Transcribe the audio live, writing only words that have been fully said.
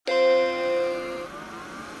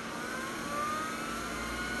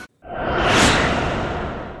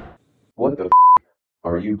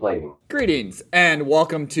you playing? Greetings, and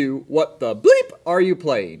welcome to What the Bleep Are You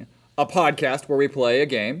Playing? A podcast where we play a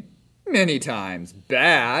game, many times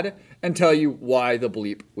bad, and tell you why the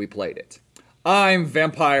bleep we played it. I'm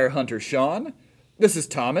Vampire Hunter Sean. This is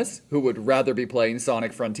Thomas, who would rather be playing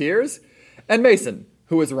Sonic Frontiers, and Mason,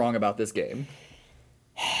 who is wrong about this game.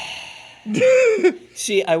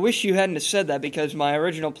 See, I wish you hadn't have said that because my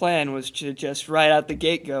original plan was to just right out the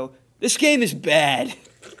gate go, this game is bad.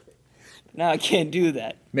 Now I can't do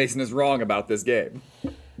that. Mason is wrong about this game.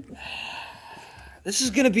 This is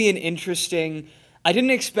going to be an interesting... I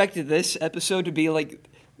didn't expect this episode to be like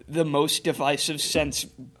the most divisive since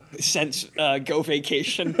Go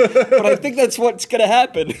Vacation, but I think that's what's going to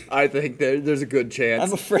happen. I think there's a good chance.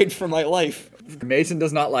 I'm afraid for my life. Mason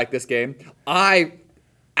does not like this game. I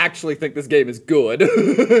actually think this game is good.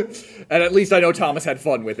 And at least I know Thomas had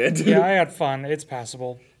fun with it. Yeah, I had fun. It's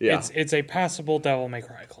passable. Yeah. It's a passable Devil May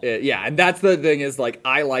Cry claim. Yeah, and that's the thing is, like,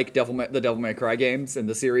 I like the Devil May Cry games in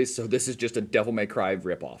the series, so this is just a Devil May Cry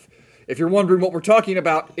ripoff. If you're wondering what we're talking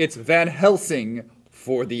about, it's Van Helsing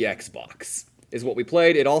for the Xbox, is what we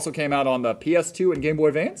played. It also came out on the PS2 and Game Boy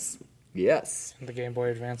Advance. Yes. The Game Boy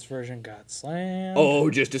Advance version got slammed. Oh,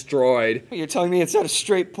 just destroyed. You're telling me it's not a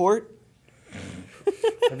straight port?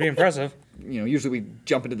 That'd be impressive. You know, usually we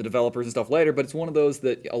jump into the developers and stuff later, but it's one of those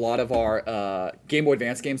that a lot of our Game Boy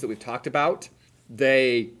Advance games that we've talked about,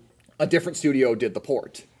 a different studio did the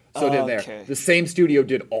port. So did there. The same studio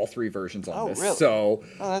did all three versions on this. Really? So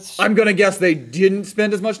I'm going to guess they didn't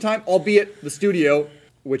spend as much time, albeit the studio,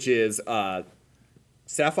 which is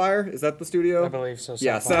Sapphire, is that the studio? I believe so.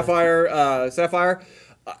 Yeah, Sapphire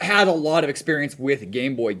had a lot of experience with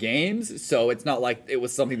Game Boy games, so it's not like it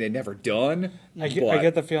was something they'd never done. I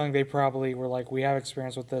get the feeling they probably were like, we have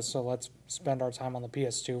experience with this, so let's spend our time on the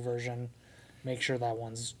PS2 version, make sure that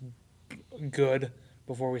one's good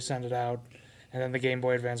before we send it out. And then the Game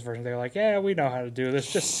Boy Advance version, they're like, yeah, we know how to do this,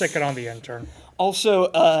 just stick it on the intern. Also,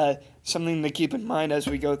 something to keep in mind as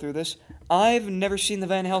we go through this, I've never seen the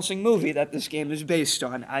Van Helsing movie that this game is based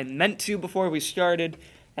on. I meant to before we started,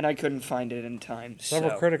 and I couldn't find it in time.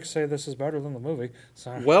 Several critics say this is better than the movie.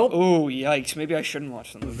 So. Well, oh, yikes, maybe I shouldn't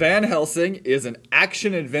watch the movie. Van Helsing is an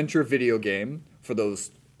action-adventure video game for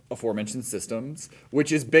those aforementioned systems,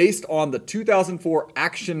 which is based on the 2004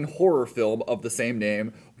 action horror film of the same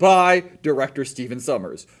name by director Stephen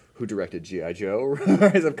Sommers, who directed G.I. Joe,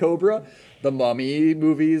 Rise of Cobra, the Mummy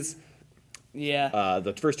movies. Yeah.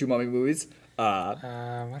 The first two Mummy movies.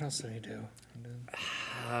 What else did he do?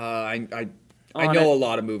 I know a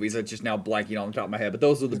lot of movies. I'm just now blanking on the top of my head, but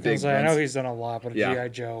those are the big ones. I know he's done a lot, but Yeah. G.I.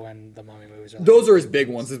 Joe and the Mummy movies. Those are his big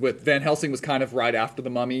ones. Is with Van Helsing was kind of right after the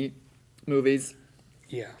Mummy movies.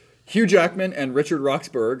 Yeah. Hugh Jackman and Richard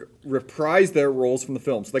Roxburgh reprised their roles from the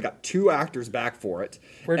film, so they got two actors back for it.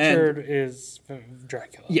 Richard is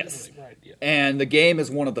Dracula. Yes. Right, yeah. And the game is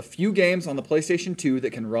one of the few games on the PlayStation 2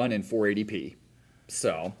 that can run in 480p.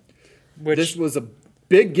 So, this was a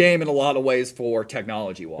big game in a lot of ways for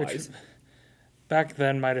technology-wise. Back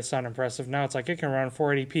then might have sounded impressive. Now it's like it can run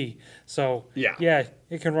 480p. So, yeah,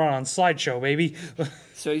 it can run on slideshow, baby.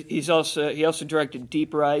 So he also directed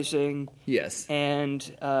Deep Rising. Yes. And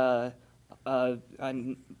a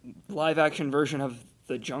live-action version of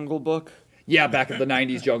The Jungle Book. Yeah, back in the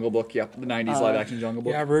 90s Jungle Book. Yeah, the 90s live-action Jungle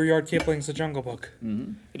Book. Yeah, Rudyard Kipling's The Jungle Book.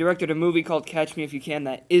 Mm-hmm. He directed a movie called Catch Me If You Can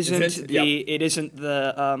that it has nothing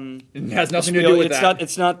to do with that.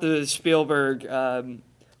 It's not the Spielberg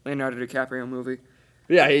Leonardo DiCaprio movie.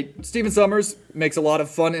 Yeah, Stephen Sommers makes a lot of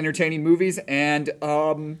fun, entertaining movies, and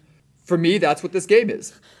for me, that's what this game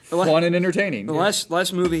is. Fun and entertaining. The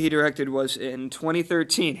last movie he directed was in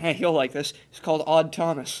 2013. Hey, you'll like this. It's called Odd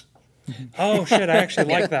Thomas. Oh, shit, I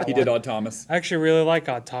actually like that one. He did Odd Thomas. I actually really like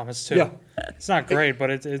Odd Thomas, too. Yeah. It's not great, but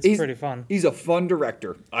it's pretty fun. He's a fun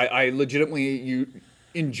director. I legitimately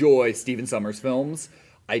enjoy Stephen Sommers' films.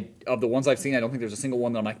 Of the ones I've seen, I don't think there's a single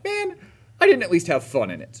one that I'm like, man, I didn't at least have fun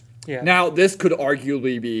in it. Yeah. Now, this could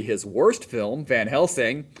arguably be his worst film, Van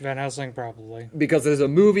Helsing. Van Helsing, probably. Because as a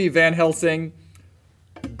movie, Van Helsing,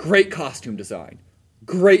 great costume design,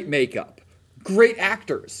 great makeup, great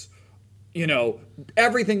actors. You know,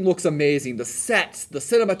 everything looks amazing. The sets, the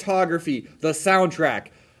cinematography, the soundtrack.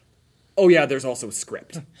 Oh yeah, there's also a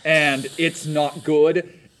script. And it's not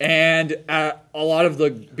good. And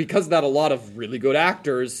because of that, a lot of really good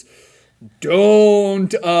actors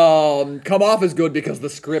don't come off as good because the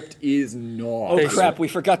script is not. Oh crap, we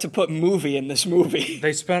forgot to put movie in this movie.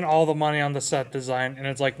 They spent all the money on the set design, and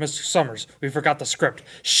it's like, Mr. Summers, we forgot the script.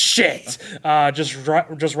 Shit! Just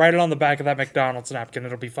write it on the back of that McDonald's napkin,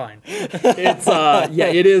 it'll be fine. It's,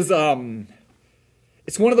 it is,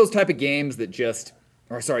 it's one of those type of games that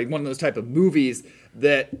one of those type of movies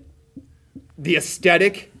that the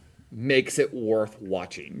aesthetic makes it worth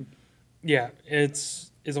watching. Yeah,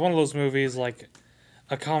 it's one of those movies, like,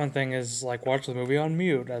 a common thing is, like, watch the movie on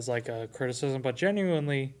mute as, like, a criticism, but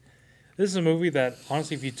genuinely, this is a movie that,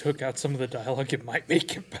 honestly, if you took out some of the dialogue, it might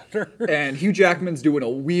make it better. And Hugh Jackman's doing a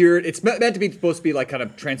weird, it's meant to be supposed to be like kind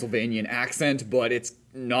of Transylvanian accent, but it's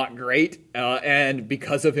not great. And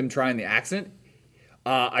because of him trying the accent,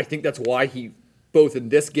 I think that's why he, both in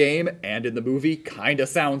this game and in the movie, kind of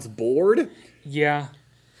sounds bored. Yeah.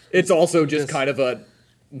 It's also just kind of a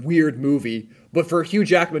weird movie. But for Hugh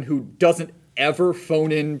Jackman, who doesn't ever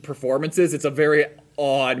phone in performances, it's a very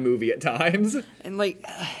odd movie at times. And like,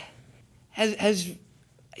 has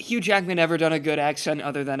Hugh Jackman ever done a good accent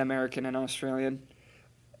other than American and Australian?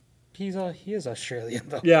 He is Australian,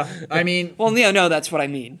 though. Yeah, I mean... Well, no, that's what I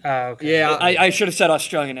mean. Okay. Yeah. I should have said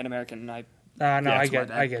Australian and American. No, Yeah, I it's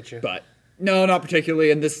my get you. But, no, not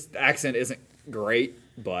particularly, and this accent isn't great,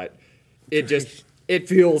 but it just, it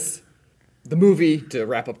feels... The movie, to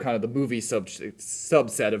wrap up kind of the movie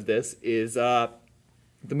subset of this, is the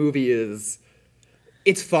movie is,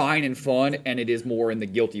 it's fine and fun, and it is more in the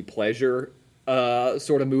guilty pleasure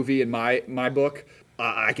sort of movie in my book.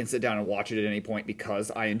 I can sit down and watch it at any point because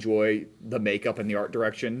I enjoy the makeup and the art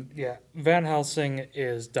direction. Yeah, Van Helsing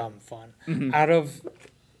is dumb fun. Mm-hmm. Out of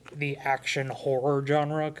the action horror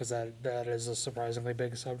genre, because that is a surprisingly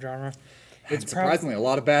big subgenre. It's surprisingly a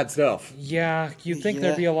lot of bad stuff. Yeah, you'd think Yeah.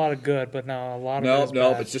 there'd be a lot of good, but no, a lot of it is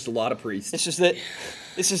No, bad. it's just a lot of priests. This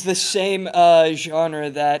is the same genre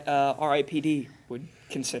that R.I.P.D. would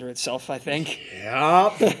consider itself, I think.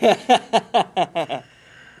 Yep.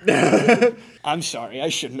 I'm sorry, I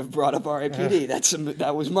shouldn't have brought up R.I.P.D.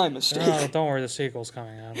 That was my mistake. Oh, don't worry, the sequel's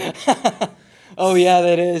coming out. Oh yeah,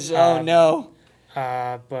 that is. Oh no.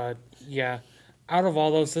 But yeah, out of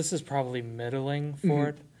all those, this is probably middling for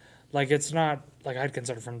it. Like, it's not, like, I'd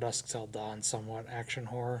consider From Dusk Till Dawn somewhat action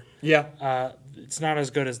horror. Yeah. It's not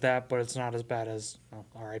as good as that, but it's not as bad as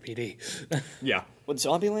R.I.P.D. Yeah. Would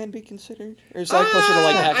Zombieland be considered, or is that closer to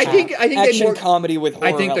like action? I think they action more, comedy with horror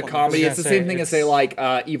I think the elements? comedy. I It's was the gonna same say, thing as say like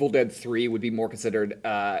Evil Dead 3 would be more considered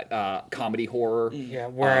comedy horror. Yeah,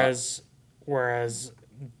 whereas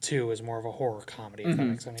 2 is more of a horror comedy, if that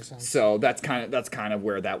makes any sense. So that's kind of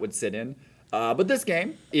where that would sit in. But this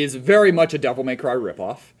game is very much a Devil May Cry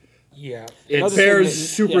ripoff. Yeah. It Another bears thing that-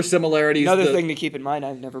 super yeah. similarities. Another thing to keep in mind,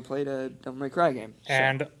 I've never played a Devil May Cry game. So.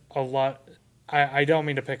 And a lot... I don't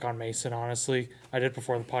mean to pick on Mason, honestly. I did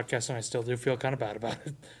before the podcast, and I still do feel kind of bad about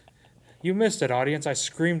it. You missed it, audience. I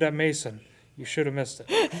screamed at Mason. You should have missed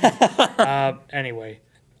it. Anyway,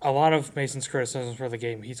 a lot of Mason's criticisms for the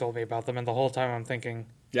game, he told me about them, and the whole time I'm thinking...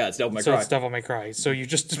 Yeah, it's Devil May So Cry. it's Devil May Cry. So you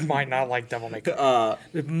just might not like Devil May Cry.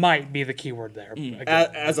 It might be the keyword there. Again.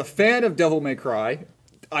 As a fan of Devil May Cry,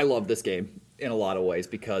 I love this game in a lot of ways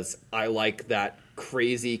because I like that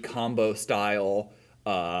crazy combo style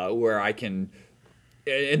where I can...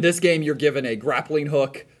 In this game, you're given a grappling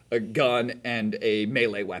hook, a gun, and a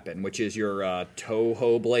melee weapon, which is your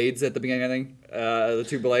Toho blades at the beginning, the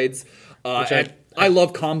 2 blades. And I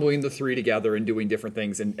love comboing the 3 together and doing different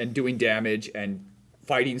things and doing damage and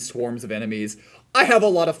fighting swarms of enemies. I have a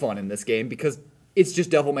lot of fun in this game because it's just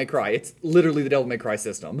Devil May Cry. It's literally the Devil May Cry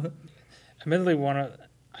system. Admittedly,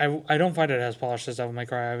 I don't find it as polished as Devil May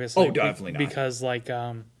Cry, obviously. Oh, definitely not. Because, like,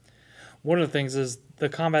 one of the things is the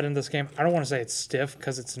combat in this game, I don't want to say it's stiff,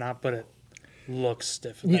 because it's not, but it looks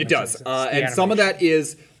stiff. It does. And some of that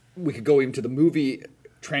is, we could go into the movie,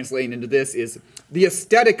 translating into this, is the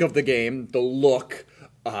aesthetic of the game, the look,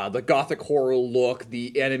 the gothic horror look,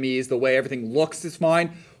 the enemies, the way everything looks is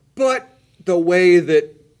fine. But the way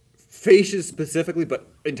that faces specifically, but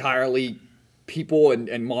entirely people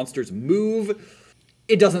and monsters move,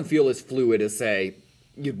 it doesn't feel as fluid as, say,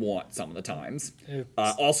 you'd want some of the times.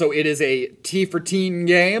 Also, it is a T for teen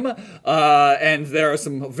game, and there are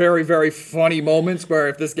some very, very funny moments where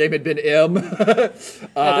if this game had been M...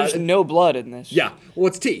 there's no blood in this. yeah, well,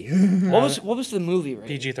 it's T. What was the movie rating?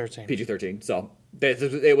 PG-13. PG-13. So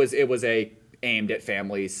it was aimed at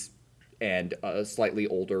families and slightly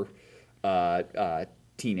older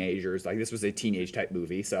teenagers. Like, this was a teenage type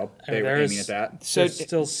movie, so they were aiming at that. So There's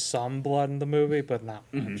still some blood in the movie, but not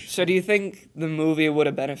much. So do you think the movie would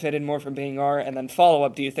have benefited more from being R? And then follow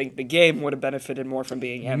up, do you think the game would have benefited more from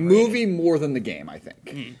being M? Movie more than the game, I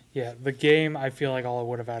think. Yeah, the game, I feel like all it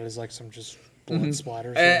would have had is, like, some just blood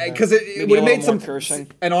splatters. and Because it Maybe would a have made little some more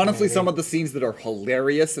cursing. And honestly, some of the scenes that are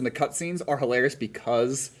hilarious in the cutscenes are hilarious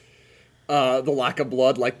because the lack of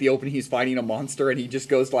blood. Like the opening, he's fighting a monster and he just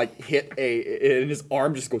goes to, like, and his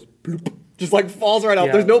arm just goes bloop, just like falls right out.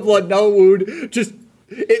 Yeah. There's no blood, no wound, just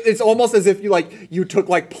It's almost as if you took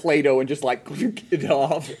Play-Doh and just it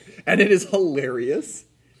off, and it is hilarious.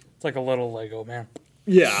 It's like a little Lego, man.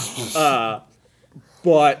 Yeah,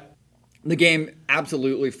 but the game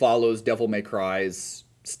absolutely follows Devil May Cry's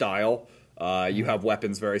style. You have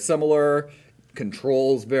weapons very similar,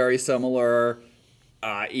 controls very similar,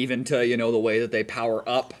 even to the way that they power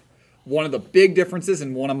up. One of the big differences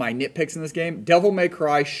and one of my nitpicks in this game, Devil May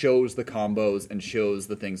Cry shows the combos and shows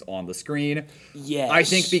the things on the screen. Yes. I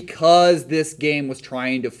think because this game was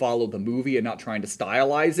trying to follow the movie and not trying to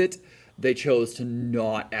stylize it, they chose to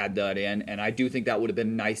not add that in. And I do think that would have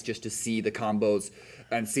been nice just to see the combos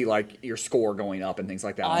and see your score going up and things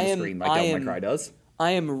like that on the screen Devil May Cry does. I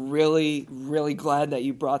am really, really glad that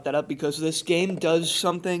you brought that up because this game does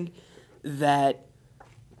something that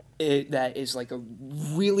is a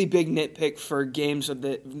really big nitpick for games of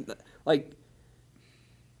the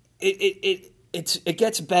it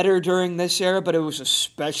gets better during this era, but it was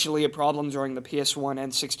especially a problem during the PS1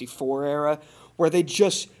 and 64 era where they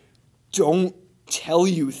just don't tell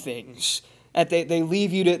you things. That they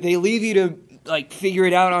leave you to figure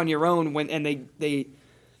it out on your own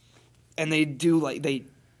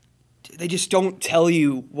they just don't tell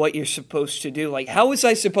you what you're supposed to do. How was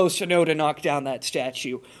I supposed to know to knock down that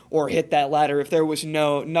statue or hit that ladder if there was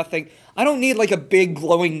nothing? I don't need a big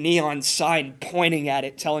glowing neon sign pointing at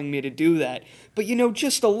it telling me to do that. But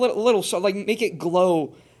just a little so make it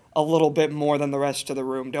glow a little bit more than the rest of the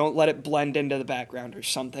room. Don't let it blend into the background or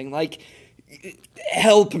something.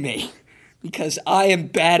 Help me. Because I am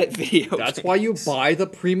bad at video games. That's why you buy the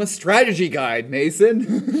Prima Strategy Guide,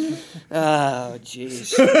 Mason. Oh,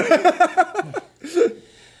 jeez.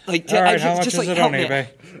 All right, how much is it on eBay?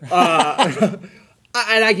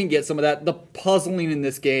 And I can get some of that. The puzzling in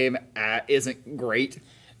this game isn't great.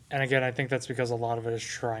 And again, I think that's because a lot of it is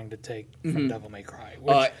trying to take from Devil May Cry,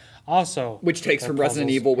 which takes from Resident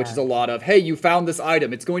Evil, which is a lot of, hey, you found this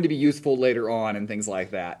item, it's going to be useful later on, and things like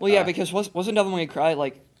that. Well, yeah, because wasn't Devil May Cry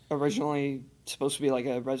originally supposed to be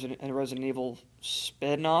a Resident Evil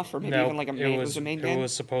spin-off, or maybe even it was a main game? It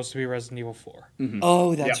was supposed to be Resident Evil 4. Mm-hmm.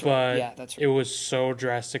 Oh, that's right. But yeah, that's right. It was so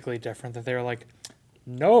drastically different that they were like,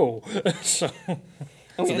 no. So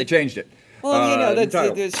they changed it. Well,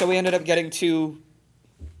 so we ended up getting two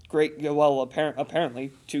great,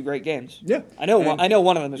 apparently two great games. Yeah. I know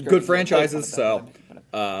one of them is great. Good franchises,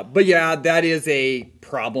 but yeah, that is a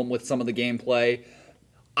problem with some of the gameplay.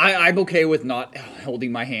 I'm okay with not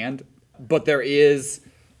holding my hand, but there is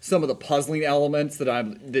some of the puzzling elements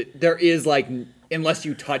there is unless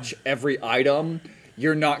you touch every item,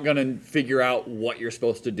 you're not gonna figure out what you're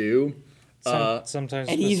supposed to do. Sometimes,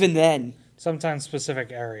 and even then, sometimes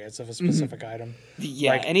specific areas of a specific item.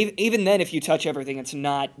 Yeah, and even then, if you touch everything, it's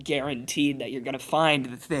not guaranteed that you're gonna find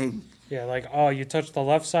the thing. Yeah, you touch the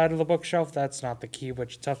left side of the bookshelf, that's not the key,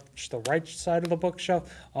 but you touch the right side of the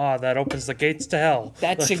bookshelf, that opens the gates to hell.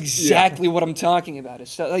 That's exactly what I'm talking about.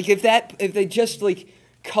 So, if they just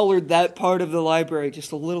colored that part of the library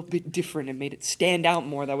just a little bit different and made it stand out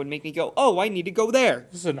more, that would make me go, oh, I need to go there.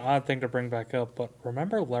 This is an odd thing to bring back up, but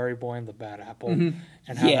remember Larry Boy and the Bad Apple? Mm-hmm.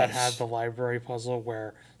 And how that had the library puzzle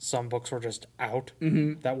where some books were just out?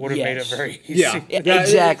 Mm-hmm. That would have made it very easy. Yeah,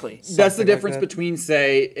 exactly. That's the difference between,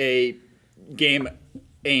 say, a game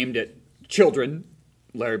aimed at children,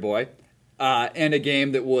 Larry Boy, and a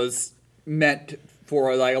game that was meant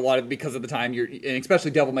for a lot of, because of the time and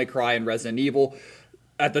especially Devil May Cry and Resident Evil,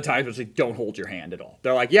 at the time, especially, don't hold your hand at all.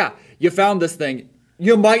 They're like, yeah, you found this thing.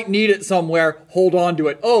 You might need it somewhere. Hold on to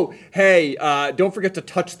it. Oh, hey, don't forget to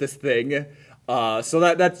touch this thing. So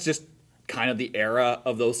that's just kind of the era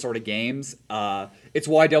of those sort of games. It's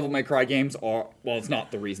why Devil May Cry games are, well, it's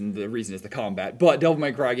not the reason. The reason is the combat. But Devil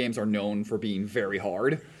May Cry games are known for being very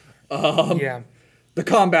hard. Yeah. The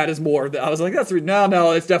combat is more. I was like,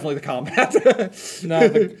 no, it's definitely the combat. It's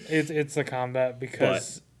the combat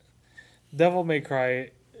because Devil May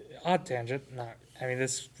Cry, odd tangent,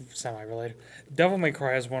 this is semi-related. Devil May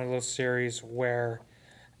Cry is one of those series where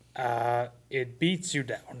it beats you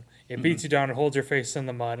down. It beats you down and holds your face in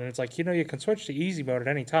the mud, and it's like, you can switch to easy mode at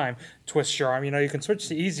any time. Twist your arm, you can switch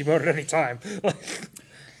to easy mode at any time.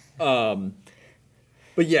 But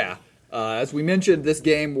yeah, as we mentioned, this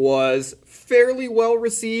game was fairly well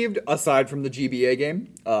received, aside from the GBA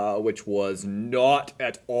game, which was not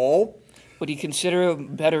at all. Would you consider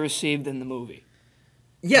it better received than the movie?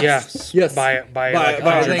 Yes. By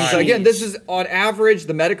things. Again, this is on average.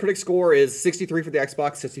 The Metacritic score is 63 for the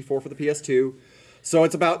Xbox, 64 for the PS2. So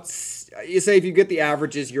it's about, you say if you get the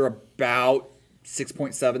averages, you're about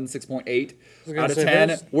 6.7, 6.8 out of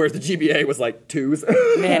 10, whereas the GBA was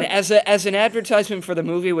 2s. Man, as an advertisement for the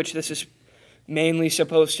movie, which this is mainly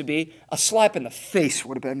supposed to be, a slap in the face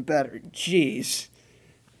would have been better. Jeez.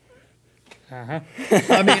 Uh-huh.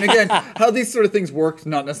 I mean, again, how these sort of things work,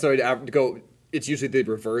 not necessarily to go. It's usually the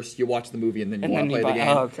reverse. You watch the movie and then you want to play the game.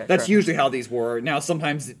 Oh, okay, That's fair. usually how these were. Now,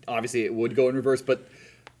 sometimes, obviously, it would go in reverse, but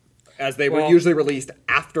as they were Well, usually released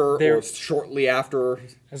after or they're- shortly after. I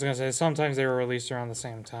was gonna say sometimes they were released around the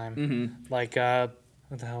same time. Mm-hmm. Like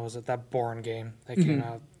what the hell was it? That Bourne game that came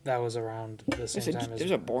out. That was around the same time as.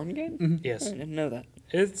 There's a Bourne game? Mm-hmm. Yes, I didn't know that.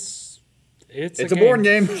 it's It's a board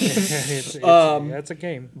game. it's a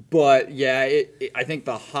game. But yeah, I think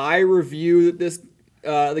the high review that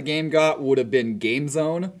the game got would have been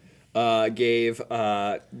GameZone. Gave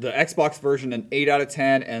the Xbox version an 8 out of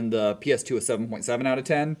 10 and the PS2 a 7.7 out of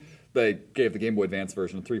 10. They gave the Game Boy Advance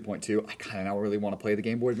version a 3.2. I kind of now really want to play the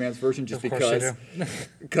Game Boy Advance version just Of course you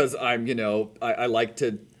because I'm, I like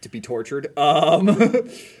to be tortured.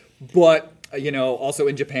 But, also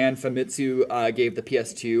in Japan, Famitsu gave the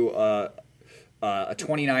PS2 a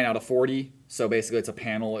 29 out of 40. So basically it's a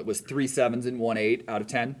panel. It was 3 7s and 1 8 out of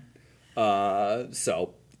 10.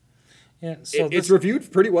 So Yeah, so it's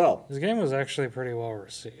reviewed pretty well. this game was actually pretty well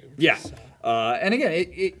received. Yeah. so. And again,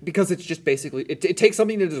 it because it's just basically it takes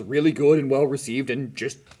something that is really good and well received and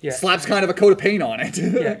just Yeah. slaps kind of a coat of paint on it.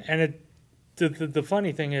 Yeah, and the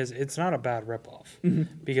funny thing is, it's not a bad ripoff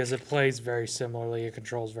because it plays very similarly, it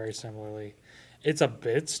controls very similarly. It's a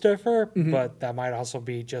bit stiffer, but that might also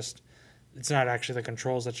be just it's not actually the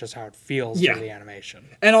controls; it's just how it feels Yeah. to the animation.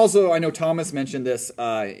 And also, I know Thomas mentioned this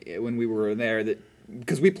when we were there that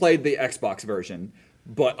because we played the Xbox version.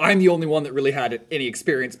 But I'm the only one that really had any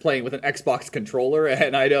experience playing with an Xbox controller,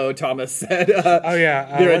 and I know Thomas said, Oh yeah,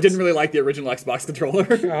 I didn't really like the original Xbox controller."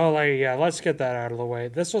 let's get that out of the way.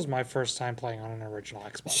 This was my first time playing on an original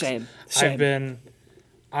Xbox. Same.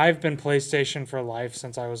 I've been PlayStation for life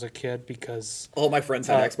since I was a kid because All my friends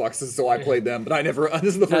had Xboxes, so I played them, but I never.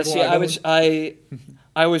 This is the No, first see, one.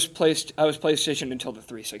 I was PlayStation until the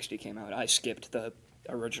 360 came out. I skipped the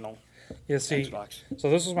original Xbox. So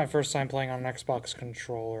this was my first time playing on an Xbox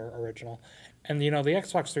controller original, and the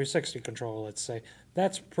Xbox 360 controller. Let's say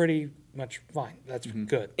that's pretty much fine. That's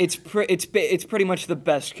good. It's pretty much the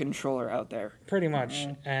best controller out there. Pretty much,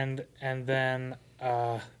 and then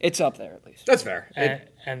It's up there at least. That's fair.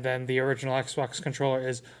 and then the original Xbox controller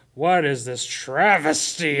is what is this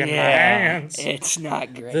travesty in my hands? It's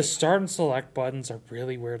not great. The start and select buttons are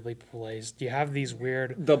really weirdly placed. You have these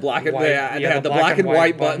weird The black and white- they yeah, had the black and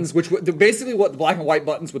white buttons, which basically what the black and white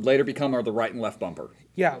buttons would later become are the right and left bumper.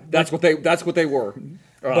 Yeah, That's what they were.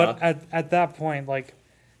 But at that point, like,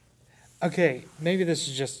 okay, maybe this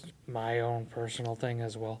is just my own personal thing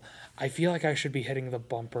as well. I feel like I should be hitting the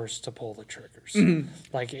bumpers to pull the triggers.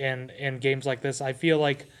 Like in games like this, I feel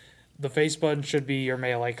like the face button should be your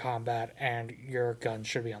melee combat and your gun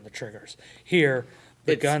should be on the triggers. Here,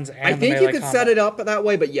 the guns and I the think melee you could combat. set it up that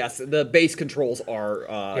way, but yes, the base controls are.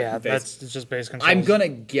 It's just base controls. I'm gonna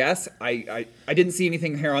guess. I didn't see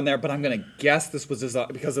anything here on there, but I'm gonna guess this was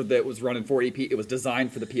designed because it was running 480p. It was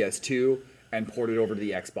designed for the PS2 and ported over to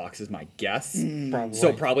the Xbox. Is my guess. Probably.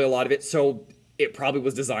 So probably a lot of it. So it probably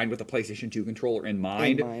was designed with the PlayStation 2 controller in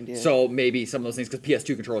mind. Yeah. So maybe some of those things because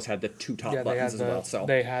PS2 controllers had the two top Yeah, they buttons had as well. So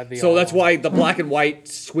they had the so that's all-on. why the black and white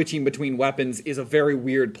switching between weapons is a very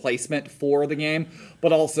weird placement for the game.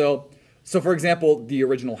 But also, so for example, the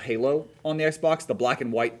original Halo on the Xbox, the black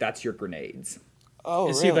and white, that's your grenades. Oh,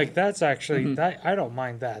 You really? see, like that's actually that I don't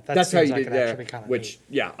mind that. That That's how seems you like did it there. actually kind of Which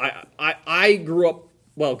yeah, I grew up.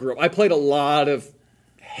 I played a lot of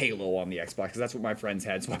Halo on the Xbox because that's what my friends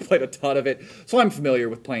had, so I played a ton of it. So I'm familiar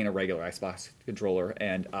with playing a regular Xbox controller,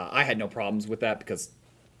 and I had no problems with that because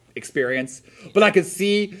experience. But I could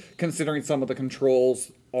see, considering some of the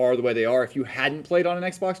controls are the way they are, if you hadn't played on an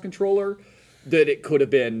Xbox controller, that it could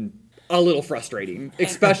have been a little frustrating,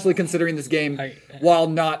 especially considering this game, while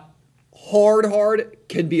not hard,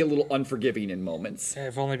 can be a little unforgiving in moments.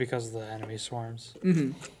 If only because of the enemy swarms.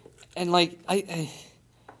 And like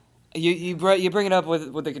you bring it up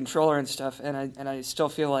with the controller and stuff, and I still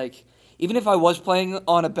feel like even if I was playing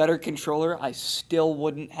on a better controller, I still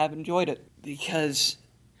wouldn't have enjoyed it because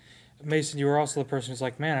Mason, you were also the person who's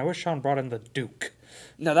like, man, I wish Sean brought in the Duke.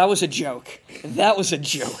 no, that was a joke. That was a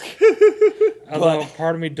joke. Although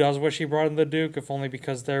part of me does wish he brought in the Duke, if only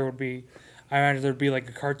because I imagine there'd be like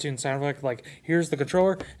a cartoon sound effect, like here's the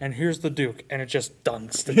controller and here's the Duke, and it just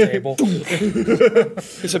dunks the table.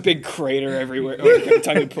 There's a big crater everywhere every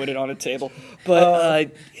time you put it on a table.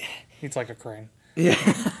 But It's like a crane.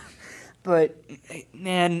 But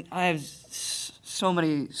man, I have so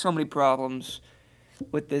many problems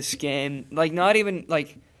with this game. Like not even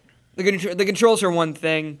like the controls are one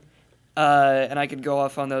thing, and I could go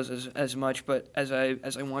off on those as much, but as I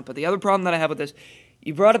want. But the other problem that I have with this,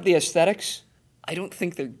 you brought up the aesthetics. I don't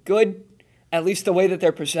think they're good, at least the way that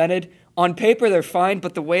they're presented. On paper, they're fine,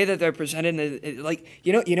 but the way that they're presented,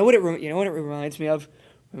 you know what it reminds me of.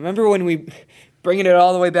 Remember when we, bringing it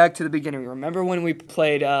all the way back to the beginning. Remember when we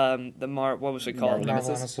played what was it called?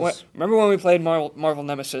 Marvel Nemesis. Remember when we played Marvel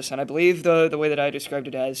Nemesis, and I believe the way that I described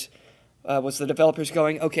it as was the developers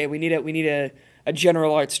going, okay, we need a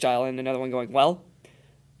general art style, and another one going, well,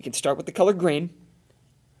 we can start with the color green,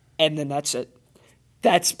 and then that's it.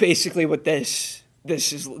 That's basically what this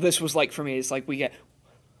was like for me. It's like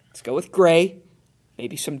let's go with gray,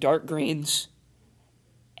 maybe some dark greens,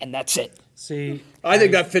 and that's it. See, I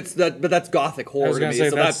think that fits that, but that's gothic horror to me, so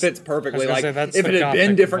that fits perfectly. Like, if it had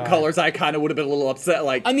been different colors, I kind of would have been a little upset.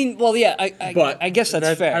 Like, I mean, well, yeah, I guess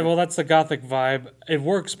that's fair. Well, that's the gothic vibe. It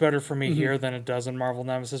works better for me here than it does in Marvel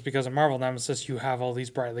Nemesis, because in Marvel Nemesis you have all these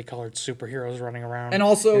brightly colored superheroes running around, and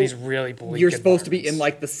also these really bleak. You're supposed to be in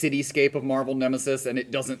like the cityscape of Marvel Nemesis, and it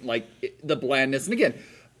doesn't the blandness. And again,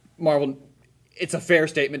 Marvel, it's a fair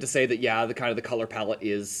statement to say that the color palette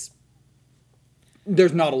is.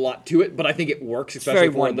 There's not a lot to it, but I think it works,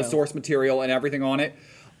 especially for the source material and everything on it.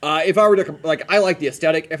 If I were to, I like the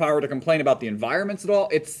aesthetic. If I were to complain about the environments at all,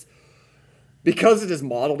 it's because it is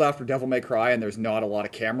modeled after Devil May Cry and there's not a lot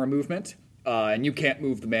of camera movement, and you cannot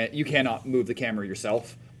move the camera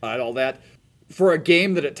yourself and all that. For a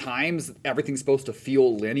game that at times everything's supposed to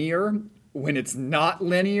feel linear, when it's not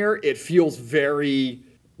linear, it feels very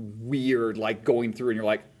weird, like going through and you're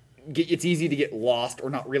like, it's easy to get lost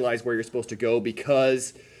or not realize where you're supposed to go,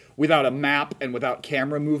 because without a map and without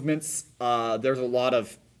camera movements, there's a lot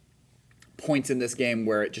of points in this game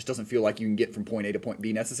where it just doesn't feel like you can get from point A to point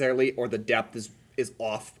B necessarily, or the depth is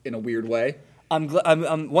off in a weird way.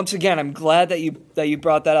 Once again, I'm glad that you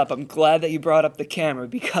brought that up. I'm glad that you brought up the camera,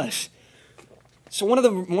 because one of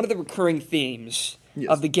the recurring themes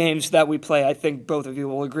of the games that we play, I think both of you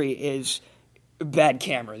will agree, is bad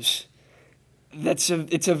cameras. It's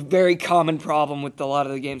a very common problem with a lot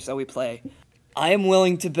of the games that we play. I am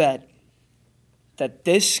willing to bet that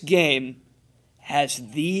this game has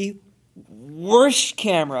the worst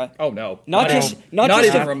camera. Oh no! Not just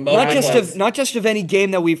of any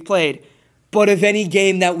game that we've played, but of any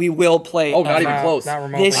game that we will play. Oh, not even close. Not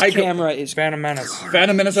remotely. This camera is Phantom Menace.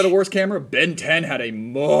 Phantom Menace had a worse camera. Ben 10 had a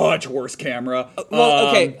much worse camera.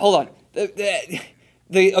 Okay, hold on.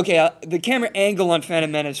 The camera angle on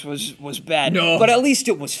Phantom Menace was bad, but at least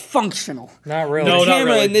it was functional. Not really. The No, not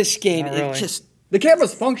camera really. in this game, Not really. it just... The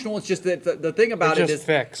camera's functional. It's just that the thing about it is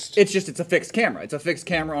fixed. It's a fixed camera. It's a fixed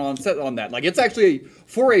camera on set on that. Like, it's actually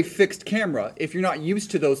for a fixed camera. If you're not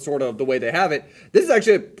used to those sort of the way they have it, this is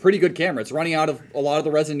actually a pretty good camera. It's running out of a lot of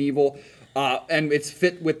the Resident Evil, and it's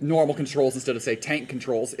fit with normal controls instead of say tank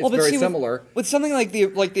controls. It's very similar. With something like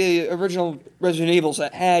the original Resident Evils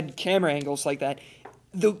that had camera angles like that.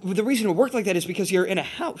 The reason it worked like that is because you're in a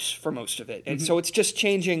house for most of it, and so it's just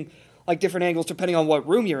changing like different angles depending on what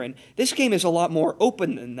room you're in. This game is a lot more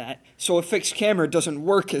open than that, so a fixed camera doesn't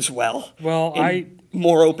work as well. Well, in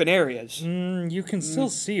more open areas. You can still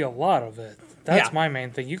see a lot of it. That's my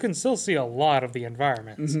main thing. You can still see a lot of the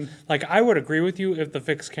environments. Like, I would agree with you if the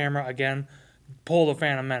fixed camera again pulled a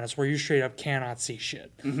Phantom Menace where you straight up cannot see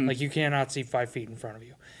shit. Like, you cannot see 5 feet in front of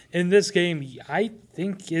you. In this game, I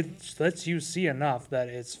think it lets you see enough that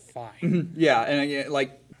it's fine. Yeah,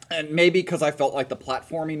 and maybe because I felt like the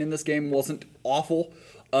platforming in this game wasn't awful.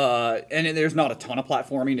 And there's not a ton of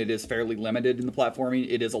platforming. It is fairly limited in the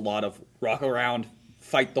platforming. It is a lot of rock around,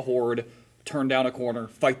 fight the horde, turn down a corner,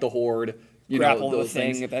 fight the horde. Grapple the those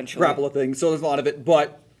thing things. eventually. Grapple a thing. So there's a lot of it.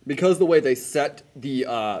 But because the way they set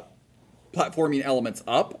the platforming elements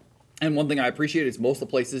up, and one thing I appreciate is most of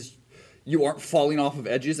the places you aren't falling off of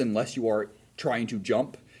edges unless you are trying to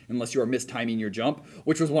jump, unless you are mistiming your jump,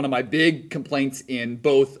 which was one of my big complaints in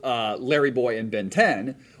both Larry Boy and Ben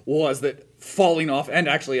 10, was that falling off, and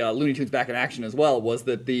actually Looney Tunes Back in Action as well, was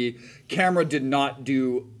that the camera did not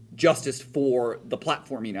do justice for the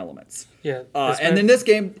platforming elements. Yeah. And in this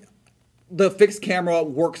game, the fixed camera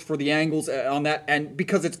works for the angles on that, and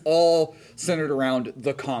because it's all centered around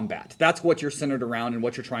the combat. That's what you're centered around and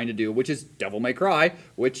what you're trying to do, which is Devil May Cry,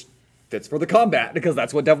 which fits for the combat, because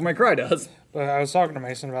that's what Devil May Cry does. But I was talking to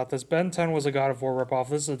Mason about this. Ben 10 was a God of War ripoff.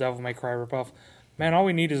 This is a Devil May Cry ripoff. Man, all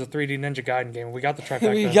we need is a 3D Ninja Gaiden game. We got the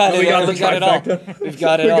trifecta. We got it all. We've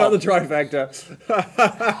got it all. We got the trifecta.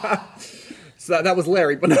 So that was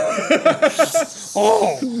Larry, but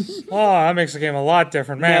Oh, that makes the game a lot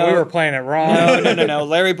different. Man, we were playing it wrong. No.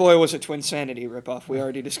 Larry Boy was a Twin Sanity ripoff. We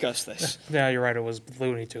already discussed this. Yeah, you're right. It was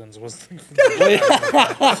Looney Tunes.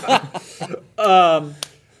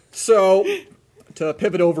 So, to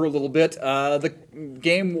pivot over a little bit, the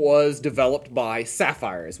game was developed by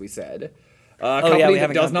Sapphire, as we said. A company we that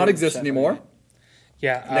haven't does gone not through exist Sapphire anymore.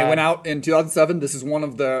 yet. Yeah, They went out in 2007. This is one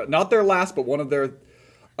of their, not their last, but one of their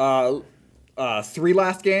 3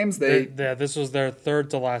 last games. This was their third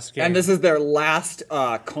to last game. And this is their last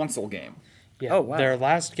console game. Yeah, Oh, wow. Their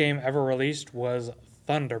last game ever released was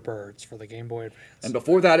Thunderbirds for the Game Boy Advance. And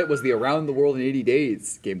before that, it was the Around the World in 80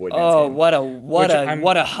 Days Game Boy Advance Oh, game. what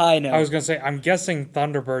a high note. I was gonna say, I'm guessing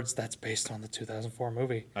Thunderbirds. That's based on the 2004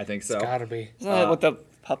 movie. I think so. It's gotta be. Isn't that with the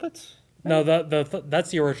puppets? No,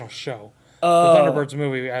 that's the original show. Oh. The Thunderbirds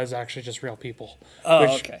movie is actually just real people. Oh,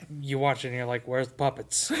 which okay. You watch it and you're like, "Where's the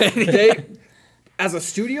puppets?" They, as a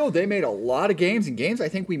studio, they made a lot of games, and games I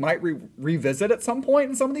think we might revisit at some point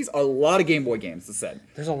in some of these. A lot of Game Boy games, this said.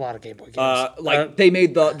 There's a lot of Game Boy games. They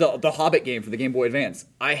made the Hobbit game for the Game Boy Advance.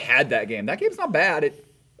 I had that game. That game's not bad.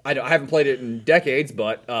 I haven't played it in decades,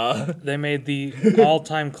 but They made the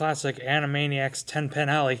all-time classic Animaniacs 10-Pin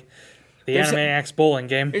Alley, the Animaniacs bowling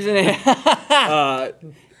game. Isn't it?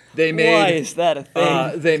 they made. Why is that a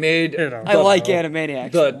thing? They made. You know. I like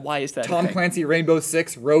Animaniacs. The Why is that? Tom a thing? Clancy Rainbow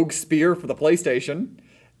Six Rogue Spear for the PlayStation,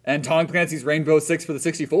 and Tom Clancy's Rainbow Six for the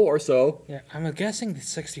 64. So Yeah, I'm guessing the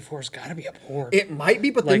 64's got to be a port. it might be,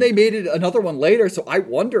 but then Like- they made it another one later. So I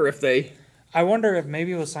wonder if they. I wonder if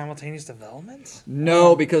maybe it was simultaneous development.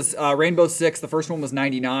 No, because Rainbow Six, the first one was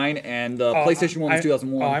 99, and the PlayStation one was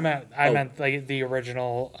 2001. Oh, I meant like the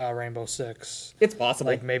original Rainbow Six. It's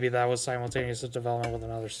possible. Like maybe that was simultaneous development with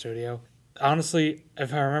another studio. Honestly,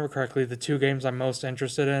 if I remember correctly, the 2 games I'm most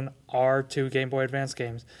interested in are 2 Game Boy Advance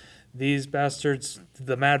games. These bastards,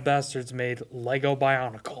 the Mad Bastards, made Lego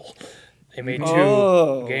Bionicle. They made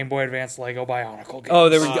 2 Game Boy Advance Lego Bionicle games. Oh,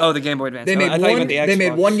 there we go. Oh, the Game Boy Advance. They Oh, made I thought you one. meant the They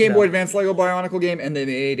made Xbox. one Game Boy No. Advance Lego Bionicle game, and they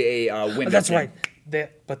made a Windows. That's game. right.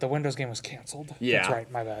 But the Windows game was canceled. Yeah. That's right.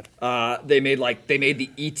 My bad. They made the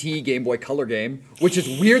ET Game Boy Color game, which is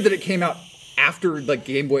weird that it came out after the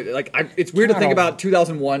Game Boy. It's weird to think about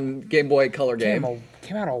 2001 Game Boy Color game.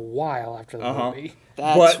 Came out a while after the movie.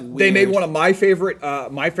 That's But they made weird. one of my favorite, part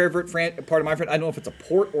of my friend. I don't know if it's a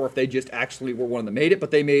port or if they just actually were one that made it,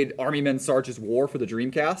 but they made Army Men Sarge's War for the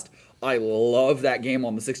Dreamcast. I love that game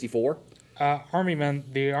on the 64. The Army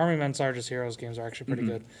Men Sarge's Heroes games are actually pretty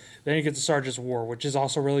good. Then you get to Sarge's War, which is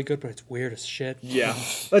also really good, but it's weird as shit. Yeah,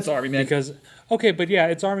 that's Army Men. Because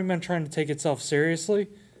it's Army Men trying to take itself seriously,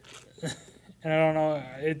 and I don't know,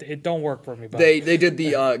 it don't work for me. But They did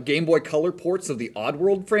the Game Boy Color ports of the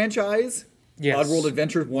Oddworld franchise. Yes. Oddworld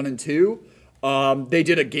Adventures 1 and 2. They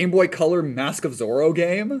did a Game Boy Color Mask of Zorro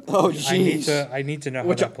game. Oh, I need jeez. I need to know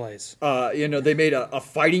how that plays. They made a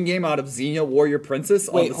fighting game out of Xenia Warrior Princess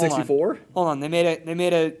on the 64. Hold on. They made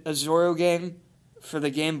a Zorro game for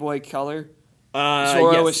the Game Boy Color.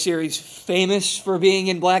 Zorro, Yes. a series famous for being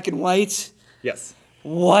in black and white. Yes.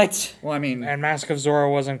 What? Well, I mean, And Mask of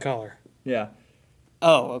Zorro was in color. yeah.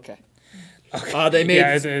 Oh, okay. They made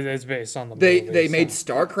it's based on the movie. they made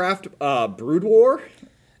StarCraft Brood War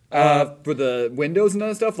for the Windows and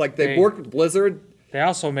other stuff. Like they worked with Blizzard They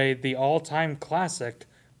also made the all-time classic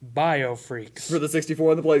Biofreaks. for the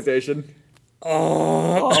 64 and the PlayStation.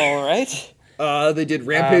 All right. They did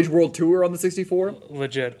Rampage World Tour on the 64.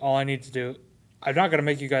 Legit, all I need to do. I'm not gonna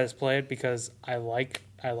make you guys play it because I like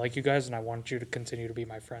you guys and I want you to continue to be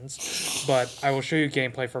my friends. But I will show you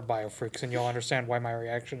gameplay for Biofreaks and you'll understand why my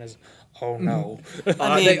reaction is, oh no.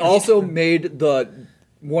 They also made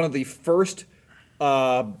one of the first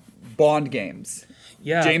Bond games.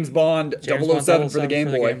 Yeah, James Bond 007 for the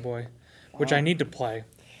Game Boy. Which I need to play.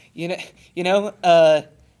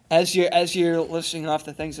 As you're listing off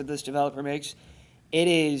the things that this developer makes, it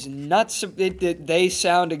is nuts. They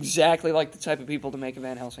sound exactly like the type of people to make a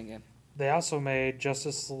Van Helsing game. They also made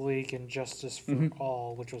Justice League and Justice for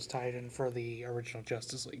All, which was tied in for the original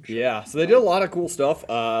Justice League show. Yeah, so they did a lot of cool stuff,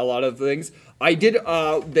 a lot of things. I did,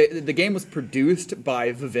 the game was produced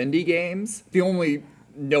by Vivendi Games. The only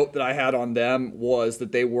note that I had on them was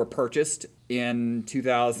that they were purchased in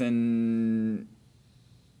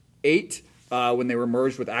 2008 when they were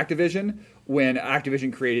merged with Activision, when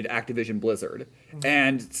Activision created Activision Blizzard.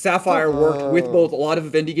 And Sapphire worked with both a lot of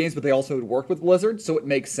Vivendi games, but they also had worked with Blizzard, so it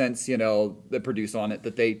makes sense, that produce on it,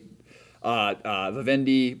 that they,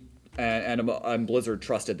 Vivendi and Blizzard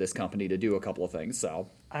trusted this company to do a couple of things, so.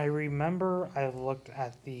 I remember I looked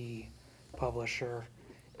at the publisher,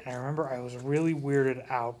 and I remember I was really weirded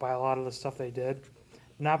out by a lot of the stuff they did.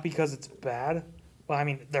 Not because it's bad. Well, I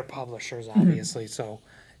mean, they're publishers, obviously, so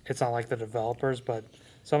it's not like the developers, but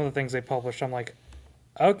some of the things they published, I'm like,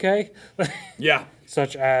 okay. Yeah.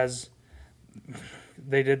 Such as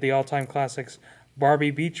they did the all-time classics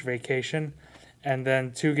Barbie Beach Vacation, And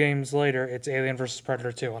then 2 games later, it's Alien vs.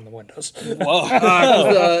 Predator 2 on the Windows.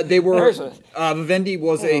 Whoa. They were There's a- Vivendi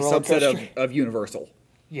was a roller subset coaster. of Universal,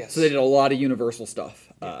 Yes. so they did a lot of Universal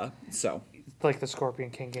stuff. So Like the Scorpion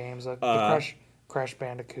King games, the Crash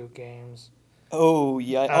Bandicoot games. Oh,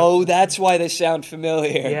 yeah. That's why they sound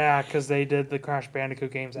familiar. Yeah, because they did the Crash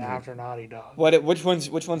Bandicoot games after Naughty Dog. Which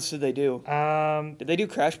ones did they do? Did they do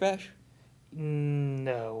Crash Bash?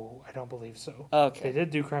 No, I don't believe so. Okay. They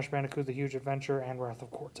did do Crash Bandicoot: The Huge Adventure and Wrath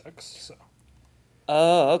of Cortex. So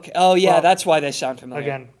Oh, okay. Oh, yeah, Well, that's why they sound familiar.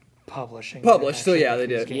 again, publishing. published. So didn't yeah, actually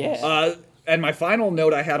they make did. these games. Yeah. And my final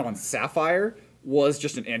note I had on Sapphire was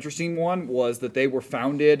just an interesting one. Was that they were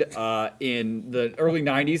founded in the early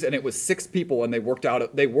 '90s, and it was 6 people, and they worked out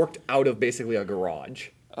of basically a garage.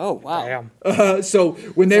 Oh, wow. Damn. So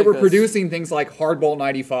when they like were this. producing things like Hardball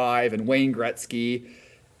 '95 and Wayne Gretzky,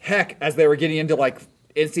 heck, as they were getting into like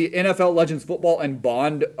NFL Legends Football and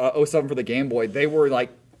Bond 07 for the Game Boy, they were like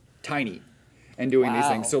tiny and doing these Wow.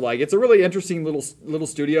 things. So like it's a really interesting little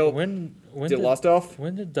studio. When did a lot of stuff.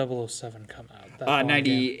 When did 007 come out? That Bond game?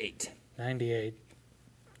 98. 98.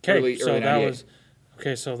 Early So that 98.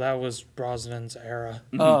 was Brosnan's era.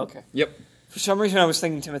 Oh, okay. Yep. For some reason, I was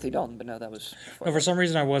thinking Timothy Dalton, but no, that was... No, for some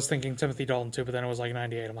reason I was thinking Timothy Dalton too, but then it was like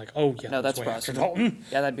 98. I'm like, oh yeah, No, that's way after Brosnan. Dalton.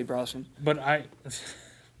 Yeah, that'd be Brosnan. But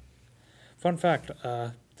fun fact,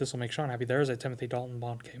 this will make Sean happy. There is a Timothy Dalton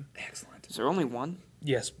Bond game. Excellent. Is there only one?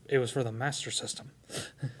 Yes, it was for the Master System.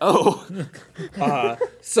 Oh.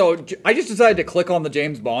 So I just decided to click on the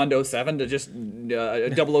James Bond 07 to just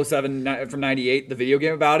 007 from 98, the video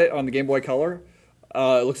game about it on the Game Boy Color.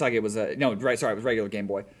 It looks like it was it was regular Game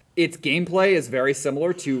Boy. Its gameplay is very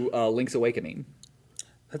similar to Link's Awakening.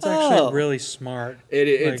 That's actually Oh. really smart.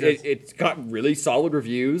 It's got really solid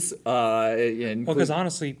reviews. Because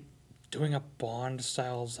honestly, doing a Bond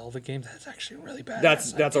style Zelda game, that's actually really bad.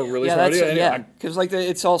 that's a really Yeah, smart that's... idea. Yeah, because like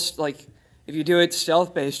it's all like... If you do it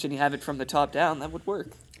stealth-based and you have it from the top down, that would work.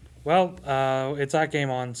 Well, it's that game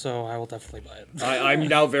on, so I will definitely buy it. I'm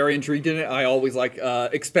now very intrigued in it. I always like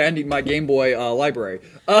expanding my Game Boy library.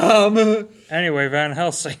 Anyway, Van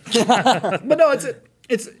Helsing. But no,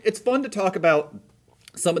 it's fun to talk about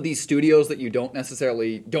some of these studios that you don't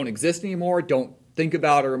exist anymore, don't think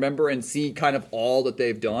about or remember, and see kind of all that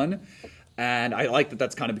they've done. And I like that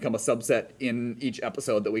that's kind of become a subset in each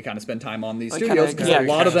episode that we kind of spend time on these Like studios kinda- because yeah, a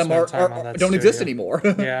lot of them spend time on that don't exist studio. anymore.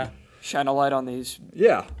 Yeah. Shine a light on these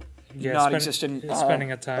Yeah. Yeah, non-existent...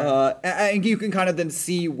 spending a time. And you can kind of then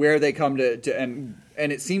see where they come to and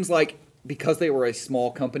it seems like because they were a small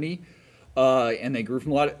company and they grew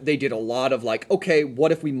from they did a lot of like, okay,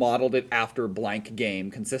 what if we modeled it after blank game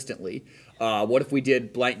consistently? What if we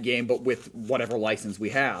did blank game but with whatever license we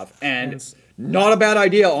have? And Hence- not a bad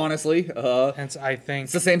idea, honestly. Hence, I think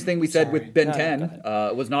It's the same thing we said Sorry. with Ben No, 10. go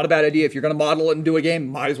It was not a bad idea. If you're going to model it and do a game,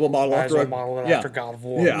 might as well model might as after well a- model it yeah. after God of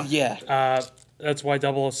War. Yeah. Yeah. That's why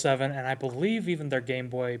 007, and I believe even their Game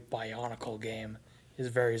Boy Bionicle game is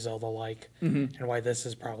very Zelda-like, and why this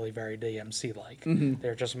is probably very DMC-like.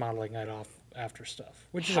 They're just modeling it off after stuff,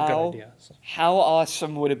 which is a good idea. So. How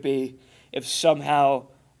awesome would it be if somehow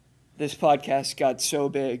this podcast got so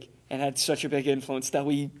big and had such a big influence that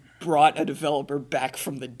we brought a developer back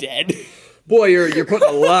from the dead? Boy, you're putting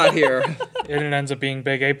a lot here. And it ends up being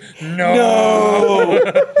Big Ape. No!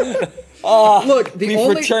 Look,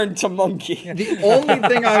 We've returned to Monkey. the only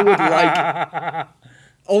thing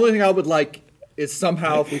I would like is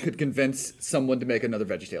somehow if we could convince someone to make another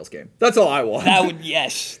VeggieTales game. That's all I want. That would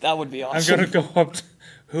be I'm awesome. going to go up to...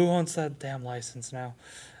 Who owns that damn license now?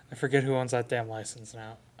 I forget who owns that damn license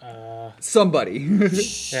now. Somebody.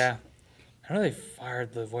 Yeah. I know they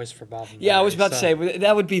fired the voice for Bob. And Yeah, I Larry, was about to so- say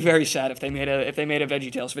that would be very sad if they made a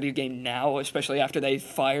VeggieTales video game now, especially after they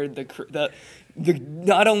fired the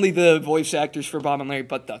not only the voice actors for Bob and Larry,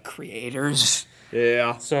 but the creators.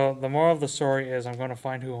 Yeah. So the moral of the story is I'm going to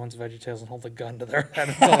find who owns VeggieTales and hold a gun to their head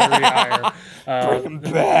until I rehire. Bring them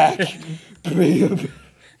back. Bring them.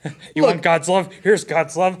 You want God's love? Here's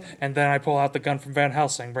God's love. And then I pull out the gun from Van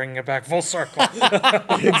Helsing, bringing it back full circle.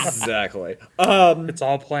 Exactly. It's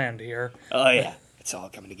all planned here. Oh yeah, it's all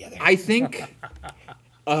coming together. I think,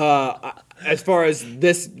 as far as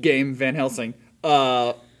this game, Van Helsing,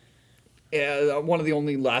 one of the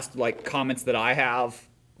only last comments that I have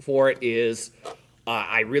for it is,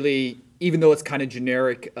 I really, even though it's kind of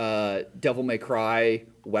generic, Devil May Cry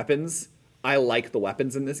weapons, I like the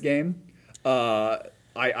weapons in this game.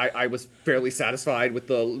 I was fairly satisfied with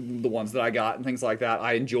the ones that I got and things like that.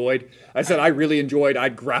 I really enjoyed,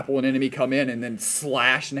 I'd grapple an enemy come in and then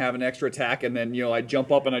slash and have an extra attack and then, I'd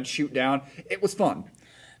jump up and I'd shoot down. It was fun.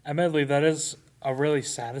 Admittedly, that is a really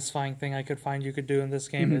satisfying thing I could find you could do in this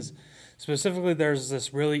game is Specifically, there's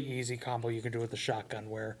this really easy combo you can do with the shotgun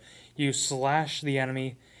where you slash the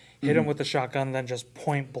enemy, hit him with the shotgun, then just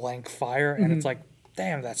point blank fire, and it's like,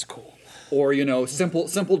 damn, that's cool. Or,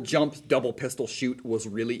 simple jump double pistol shoot was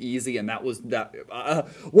really easy, and that was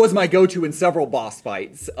my go-to in several boss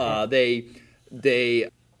fights. They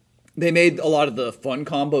made a lot of the fun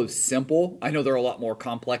combos simple. I know there are a lot more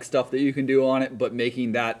complex stuff that you can do on it, but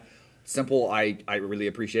making that simple, I really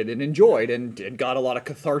appreciated and enjoyed, and got a lot of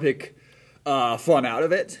cathartic fun out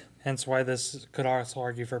of it. Hence why this could also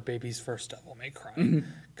argue for baby's first Devil May Cry,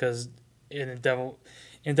 because in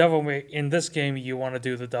this game you want to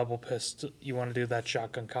do the double pistol, you want to do that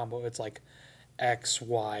shotgun combo. It's like X,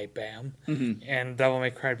 Y, bam, and Devil May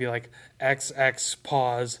Cry would be like X, X,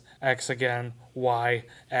 pause, X again, Y,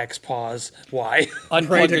 X, pause, Y.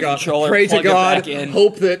 Unplug the controller, pray to plug it God, back in.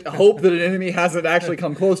 hope that an enemy hasn't actually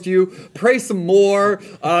come close to you. Pray some more.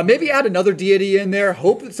 Maybe add another deity in there.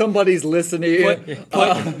 Hope that somebody's listening.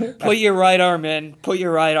 Put your right arm in, put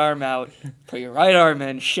your right arm out, put your right arm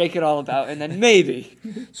in, shake it all about, and then maybe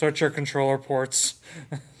Switch your controller ports.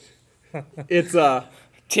 It's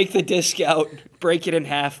take the disc out, break it in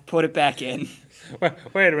half, put it back in. Wait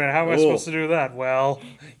a minute, how am I supposed to do that? Well,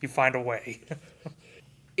 you find a way.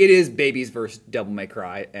 It is babies versus Devil May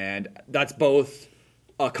Cry, and that's both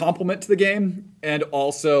a compliment to the game and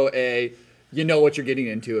also you know what you're getting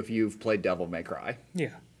into if you've played Devil May Cry.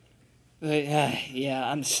 Yeah.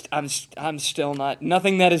 Yeah, I'm still not.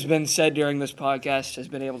 Nothing that has been said during this podcast has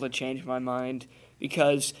been able to change my mind,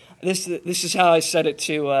 because this is how I said it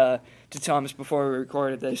to Thomas before we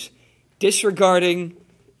recorded this. Disregarding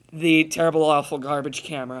the terrible, awful garbage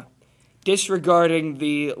camera, disregarding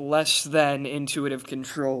the less than intuitive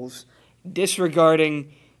controls,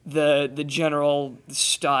 disregarding the general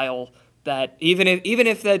style that even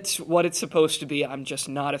if that's what it's supposed to be, I'm just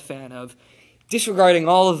not a fan of. Disregarding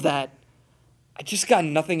all of that, I just got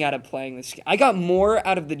nothing out of playing this game. I got more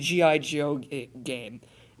out of the G.I. Joe game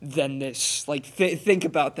than this. Like, think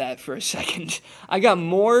about that for a second. I got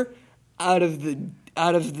more out of the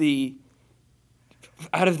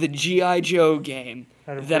G.I. Joe game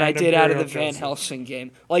than I did out of the Van Helsing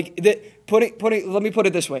game. Like, let me put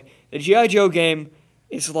it this way: the G.I. Joe game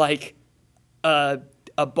is like a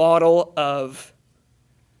bottle of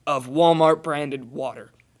Walmart branded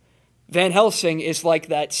water. Van Helsing is like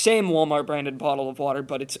that same Walmart branded bottle of water,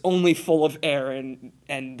 but it's only full of air and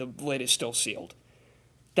the lid is still sealed.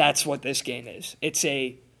 That's what this game is. It's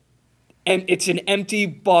an empty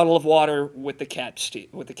bottle of water with the cap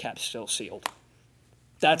still sealed.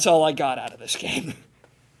 That's all I got out of this game.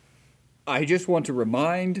 I just want to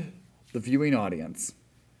remind the viewing audience,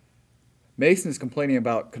 Mason is complaining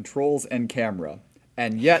about controls and camera,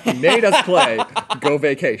 and yet made us play Go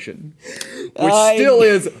Vacation, which still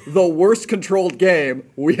is the worst controlled game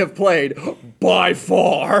we have played by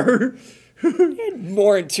far.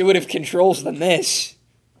 More intuitive controls than this.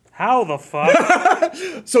 How the fuck?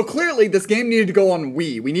 So clearly this game needed to go on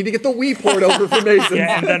Wii. We need to get the Wii port over for Mason.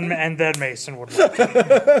 Yeah, and then Mason would like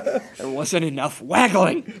it. There wasn't enough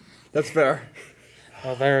waggling. That's fair.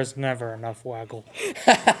 Well, there is never enough waggle.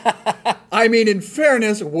 I mean, in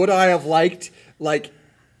fairness, would I have liked, like,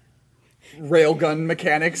 railgun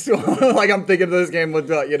mechanics? Like, I'm thinking of this game with,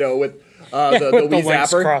 with the Wii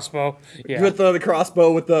Zapper. Crossbow. Yeah. With the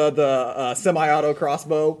crossbow, with the semi-auto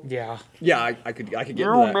crossbow. Yeah. Yeah, I could get into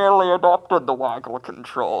You that. merely adopted the waggle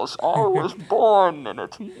controls. I was born and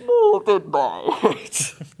it's molded by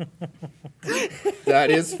it. That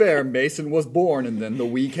is fair. Mason was born and then the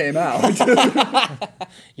Wii came out.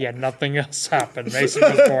 Yeah, nothing else happened. Mason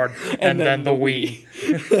was born, and then the Wii.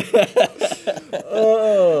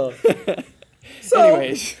 So,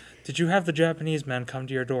 Anyways, Did you have the Japanese men come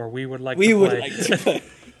to your door? We would like we to would play. like to play.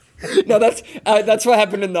 No, that's what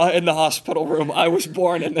happened in the hospital room. I was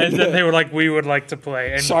born and And then they were like, we would like to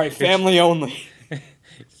play. And sorry, family only.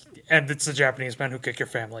 And it's the Japanese men who kick your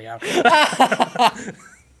family out.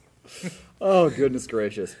 oh, goodness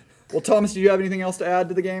gracious. Well, Thomas, do you have anything else to add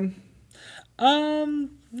to the game?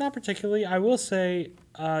 Not particularly. I will say,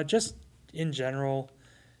 just in general,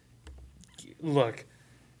 look,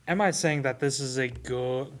 am I saying that this is a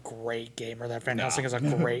great game or that Van Helsing is a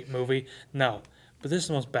great movie? No. But this is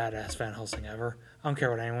the most badass Van Helsing ever. I don't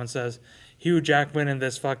care what anyone says. Hugh Jackman in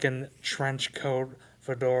this fucking trench coat,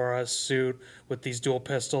 fedora suit with these dual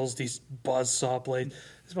pistols, these buzzsaw blades.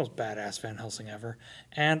 This is the most badass Van Helsing ever.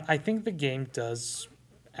 And I think the game does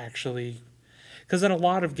actually... Because in a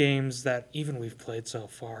lot of games that even we've played so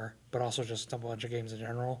far, but also just a bunch of games in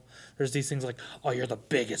general, there's these things like, oh, you're the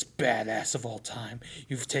biggest badass of all time.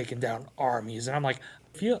 You've taken down armies. And I'm like,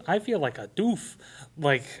 I feel like a doof.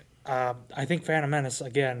 Like, I think Phantom Menace,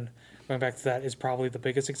 again, going back to that, is probably the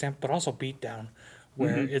biggest example, but also Beatdown,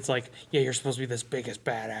 where it's like, yeah, you're supposed to be this biggest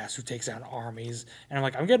badass who takes down armies. And I'm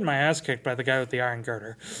like, I'm getting my ass kicked by the guy with the iron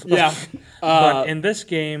girder. Yeah. But in this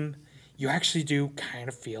game, you actually do kind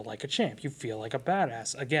of feel like a champ. You feel like a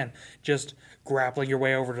badass. Again, just grappling your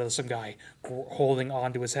way over to some guy, holding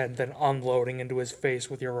onto his head, then unloading into his face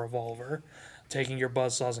with your revolver, taking your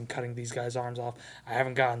buzzsaws and cutting these guys' arms off. I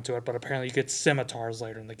haven't gotten to it, but apparently you get scimitars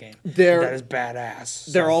later in the game. That is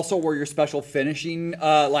badass. There also were your special finishing,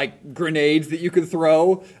 like grenades that you could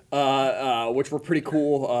throw, which were pretty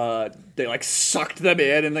cool. They like sucked them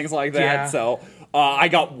in and things like that. Yeah. So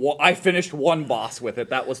I finished one boss with it.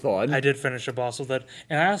 That was fun. I did finish a boss with it,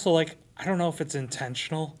 and I also I don't know if it's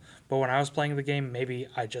intentional, but when I was playing the game, maybe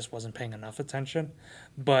I just wasn't paying enough attention.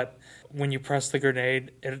 But when you press the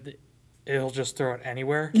grenade, it'll just throw it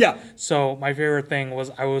anywhere. Yeah. So my favorite thing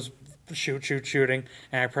was I was shooting,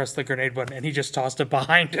 and I pressed the grenade button, and he just tossed it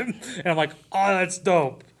behind him. And I'm like, oh, that's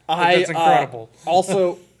dope. That's incredible.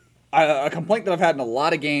 Also, a complaint that I've had in a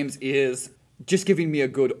lot of games is just giving me a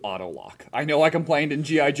good auto lock. I know I complained in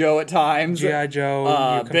G.I. Joe at times. G.I.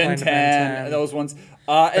 Joe, Ben 10, those ones.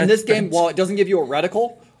 In this game, while it doesn't give you a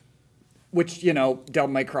reticle, which, Devil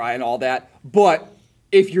May Cry and all that, but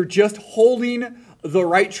if you're just holding the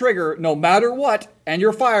right trigger, no matter what, and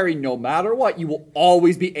you're firing no matter what, you will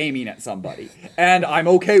always be aiming at somebody. And I'm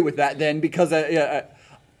okay with that then, because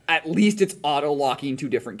at least it's auto-locking to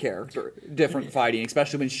different fighting,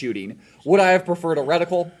 especially when shooting. Would I have preferred a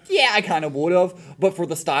reticle? Yeah, I kind of would have, but for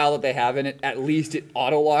the style that they have in it, at least it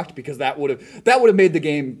auto-locked, because that would have made the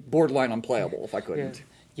game borderline unplayable if I couldn't.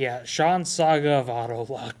 Yeah, Sean's Saga of Auto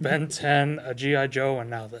Lock, Ben 10, a G.I. Joe, and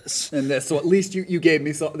now this. And this, so at least you gave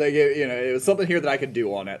me something. It was something here that I could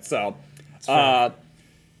do on it. So, but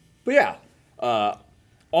yeah,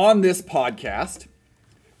 on this podcast,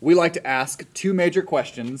 we like to ask two major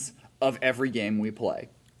questions of every game we play.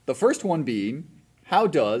 The first one being, how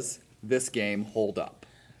does this game hold up?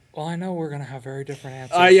 Well, I know we're gonna have very different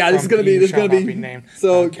answers. Yeah, this is gonna be named. So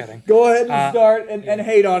no, I'm kidding. Go ahead and start and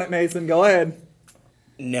hate on it, Mason. Go ahead.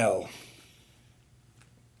 No.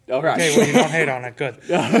 All right. Okay, well, you don't hate on it. Good.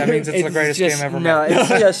 That means it's the greatest game ever no, made. it's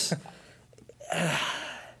just...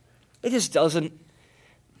 it just doesn't...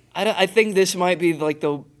 I think this might be like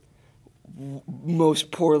the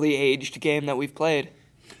most poorly aged game that we've played.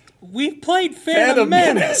 We've played Phantom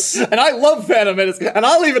Menace. And I love Phantom Menace. And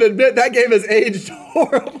I'll even admit that game has aged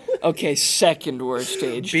horrible. Okay, second worst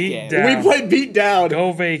aged game. Beatdown. We played Beatdown.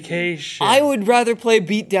 Go Vacation. I would rather play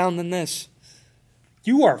Beatdown than this.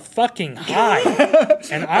 You are fucking high.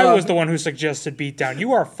 And I was the one who suggested Beatdown.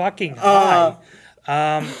 You are fucking high.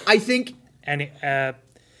 I think... And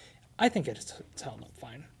I think it's held up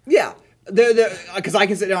fine. Yeah. Because I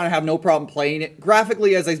can sit down and have no problem playing it.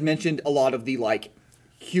 Graphically, as I mentioned, a lot of the,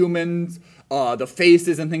 humans, the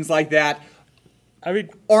faces and things like that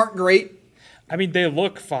aren't great. I mean, they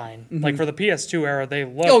look fine. Mm-hmm. Like, for the PS2 era, they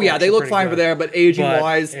look they look fine good. for there, but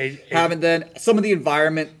aging-wise, haven't then. Some of the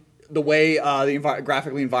environment... The way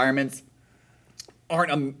graphically environments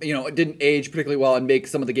aren't, it didn't age particularly well and make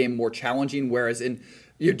some of the game more challenging. Whereas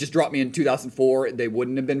you just dropped me in 2004, they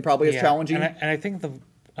wouldn't have been probably as challenging. And I think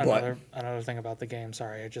another thing about the game.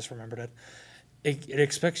 Sorry, I just remembered it. It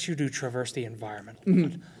expects you to traverse the environment.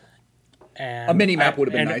 Mm-hmm. And a mini map would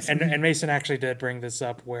have been nice. And Mason actually did bring this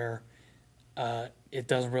up where it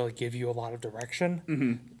doesn't really give you a lot of direction.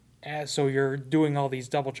 Mm-hmm. So you're doing all these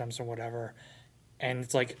double jumps and whatever. And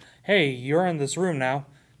it's like, hey, you're in this room now.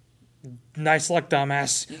 Nice luck,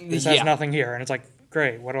 dumbass. This has nothing here. And it's like,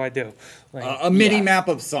 great, what do I do? A mini-map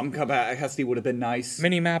of some capacity would have been nice.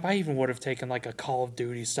 Mini-map, I even would have taken a Call of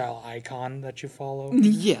Duty style icon that you follow.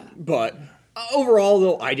 Yeah. But overall,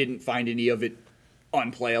 though, I didn't find any of it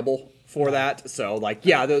unplayable for that. So,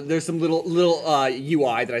 there's some little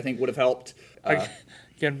UI that I think would have helped.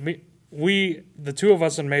 Again, the two of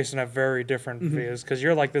us and Mason have very different views. Because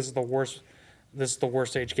you're like, this is the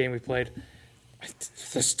worst age game we played.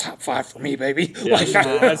 This is top 5 for me, baby. Yeah,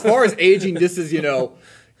 as far as aging, this is,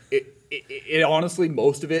 it honestly,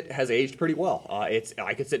 most of it has aged pretty well.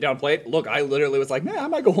 I could sit down and play it. Look, I literally was like, man, I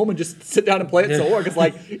might go home and just sit down and play it solo.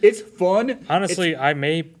 Because, it's fun. Honestly, I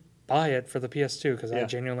may buy it for the PS2 because I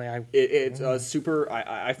genuinely... It's super...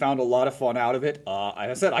 I found a lot of fun out of it. Like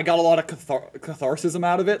I said, I got a lot of catharsis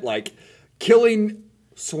out of it. Killing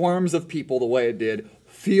swarms of people the way it did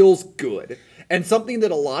feels good. And something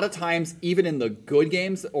that a lot of times, even in the good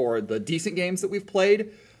games or the decent games that we've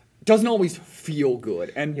played, doesn't always feel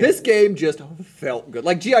good. And this game just felt good.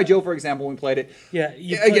 Like G.I. Joe, for example, when we played it. Yeah.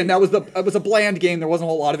 It was a bland game. There wasn't a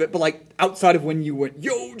whole lot of it. But outside of when you went,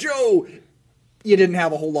 yo, Joe, you didn't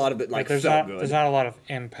have a whole lot of it Like felt there's good. not a lot of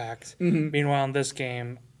impact. Meanwhile, in this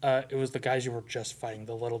game, it was the guys you were just fighting,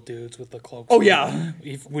 the little dudes with the cloaks. Oh, yeah.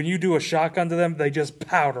 When you do a shotgun to them, they just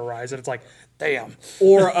powderize it. It's like, damn.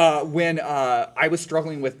 Or when I was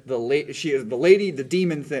struggling with the lady, the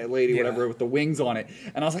demon lady, whatever, with the wings on it,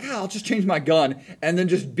 and I was like, I'll just change my gun, and then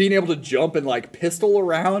just being able to jump and like pistol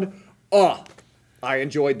around. I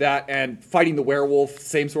enjoyed that, and fighting the werewolf,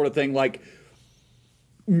 same sort of thing. Like,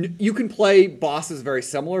 you can play bosses very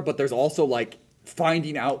similar, but there's also like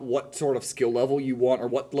finding out what sort of skill level you want or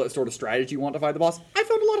what sort of strategy you want to fight the boss. I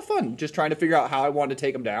found a lot of fun just trying to figure out how I wanted to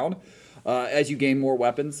take them down as you gain more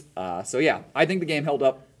weapons. So yeah, I think the game held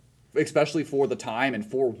up, especially for the time and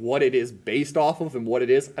for what it is based off of and what it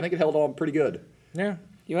is. I think it held on pretty good. Yeah.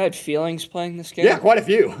 You had feelings playing this game? Yeah, quite a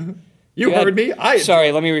few. You heard me.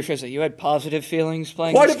 Sorry, let me rephrase it. You had positive feelings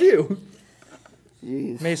playing Quite this a few.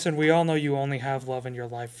 Jeez. Mason, we all know you only have love in your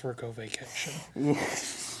life for Go Vacation.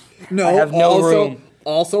 No, I have no room.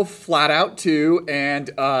 Also Flat Out 2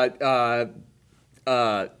 and Hydro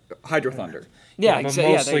Thunder. Yeah, but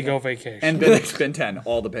yeah, mostly there you Go go. Vacation. And Ben 10,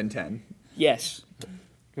 all the Ben 10. Yes.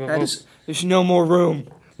 Well, There's no more room.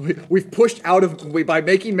 We've pushed out of, by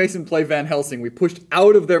making Mason play Van Helsing, we pushed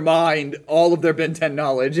out of their mind all of their Ben 10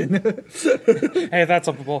 knowledge. hey, that's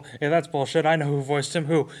bullshit. I know who voiced him.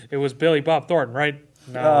 Who? It was Billy Bob Thornton, right?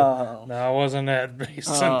 No, it wasn't Ed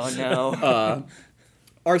Mason. Oh, no.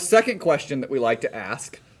 Our second question that we like to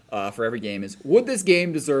ask for every game is, would this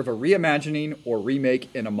game deserve a reimagining or remake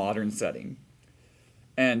in a modern setting?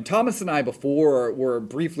 And Thomas and I before were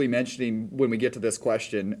briefly mentioning when we get to this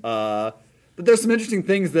question that there's some interesting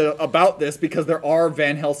things about this because there are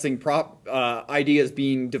Van Helsing ideas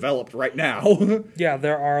being developed right now. Yeah,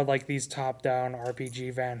 there are like these top-down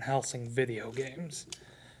RPG Van Helsing video games.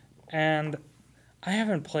 And I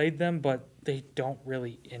haven't played them, but they don't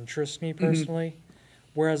really interest me personally.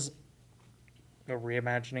 Whereas a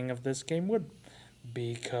reimagining of this game would,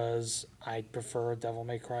 because I prefer a Devil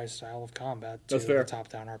May Cry style of combat to the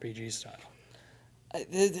top-down RPG style.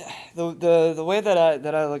 The way that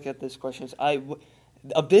I look at this question is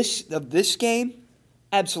of this game,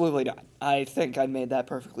 absolutely not. I think I made that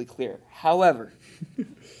perfectly clear. However,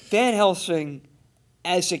 Van Helsing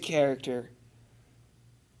as a character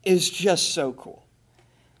is just so cool.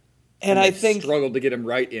 And I think struggled to get him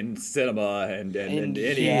right in cinema and any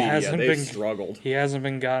media. They've struggled. He hasn't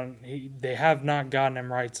been gotten. They have not gotten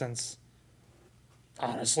him right since,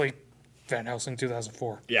 honestly, Van Helsing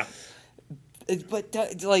 2004. Yeah. But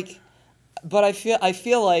I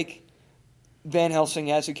feel like Van Helsing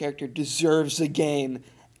as a character deserves the game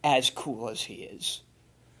as cool as he is.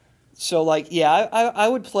 So I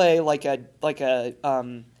would play like a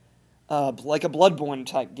Bloodborne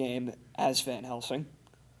type game as Van Helsing.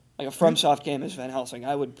 Like a FromSoft game as Van Helsing.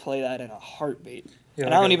 I would play that in a heartbeat. Yeah,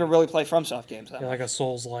 and I don't even really play FromSoft games that much. Like a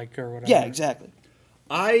Souls-like or whatever. Yeah, exactly.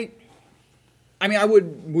 I mean, I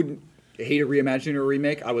wouldn't hate a reimagining or a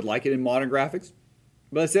remake. I would like it in modern graphics.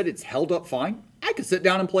 But I said it's held up fine. I could sit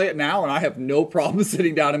down and play it now, and I have no problem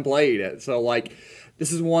sitting down and playing it. So,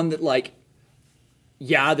 this is one that,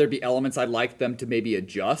 there'd be elements I'd like them to maybe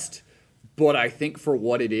adjust. But I think for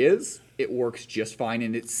what it is, it works just fine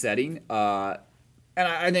in its setting. And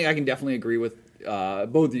I think I can definitely agree with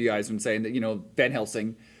both of you guys when saying that, Van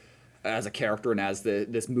Helsing as a character and as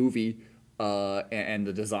this movie and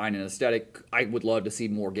the design and aesthetic, I would love to see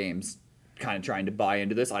more games kind of trying to buy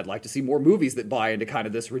into this. I'd like to see more movies that buy into kind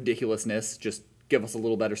of this ridiculousness. Just give us a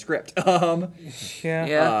little better script.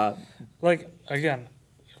 Yeah. Again,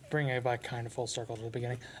 bringing it back kind of full circle to the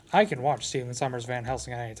beginning, I can watch Steven Sommers' Van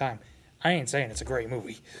Helsing at any time. I ain't saying it's a great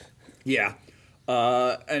movie. Yeah.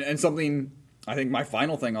 And something, I think my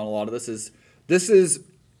final thing on a lot of this is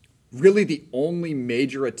really the only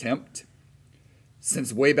major attempt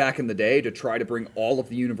since way back in the day to try to bring all of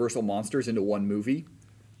the Universal monsters into one movie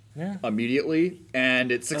immediately.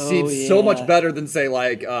 And it succeeds so much better than, say,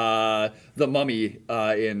 The Mummy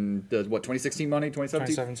in the, 2016 Mummy?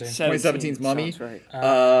 2017? 2017's Mummy. Sounds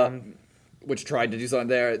right. Which tried to do something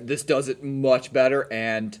there. This does it much better,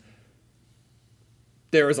 and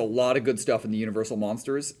there is a lot of good stuff in the Universal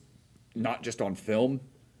monsters. Not just on film.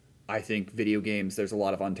 I think video games, there's a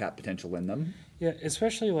lot of untapped potential in them. Yeah,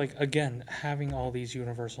 especially, again, having all these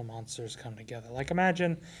Universal monsters come together.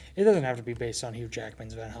 Imagine, it doesn't have to be based on Hugh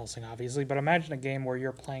Jackman's Van Helsing, obviously, but imagine a game where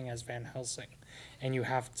you're playing as Van Helsing, and you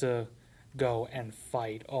have to go and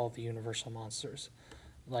fight all the Universal monsters.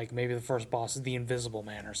 Maybe the first boss is the Invisible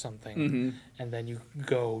Man or something, and then you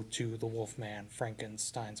go to the Wolfman,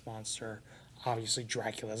 Frankenstein's monster. Obviously,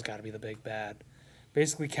 Dracula's got to be the big bad.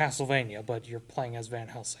 basically Castlevania, but you're playing as Van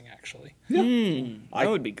Helsing, actually. That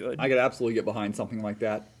would be good. I could absolutely get behind something like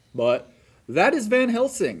that. But that is Van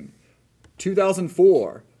Helsing,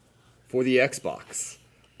 2004, for the Xbox.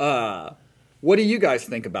 What do you guys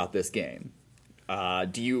think about this game?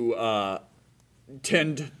 Do you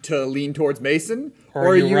tend to lean towards Mason? Or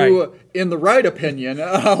are you right? in the right opinion,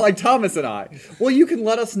 like Thomas and I? Well, you can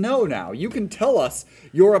let us know now. You can tell us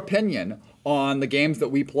your opinion on the games that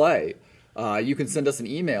we play. You can send us an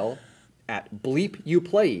email at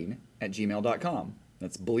bleepyouplaying@gmail.com.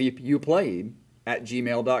 That's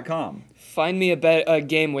bleepyouplaying@gmail.com. Find me a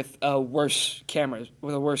game with a worse camera.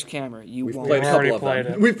 With a worse camera, We've won't. played a already couple of played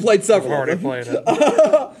them. it. We've played several I've of already them. played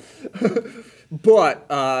it. But,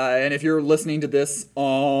 and if you're listening to this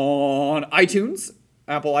on iTunes,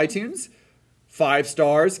 Apple iTunes, 5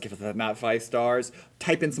 stars, give us that 5 stars,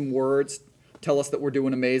 type in some words, tell us that we're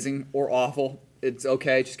doing amazing or awful. It's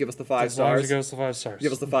okay, just give us the 5 As long as stars. it goes to 5 stars.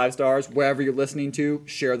 Give us the 5 stars. Wherever you're listening to,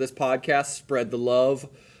 share this podcast, spread the love,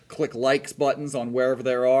 click likes buttons on wherever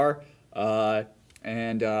there are,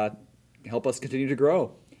 and help us continue to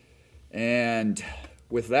grow. And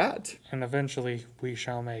with that, And eventually, we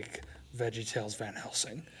shall make VeggieTales Van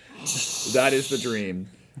Helsing. that is the dream.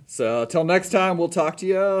 So till next time, we'll talk to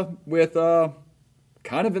you with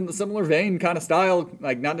kind of in the similar vein, kind of style,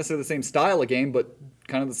 like not necessarily the same style of game, but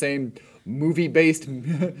kind of the same movie-based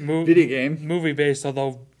video game. Movie-based,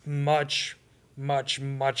 although much, much,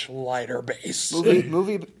 much lighter base.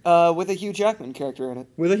 Movie with a Hugh Jackman character in it.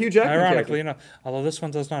 With a Hugh Jackman Ironically character. enough, although this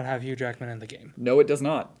one does not have Hugh Jackman in the game. No, it does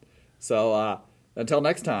not. So until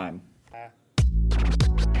next time.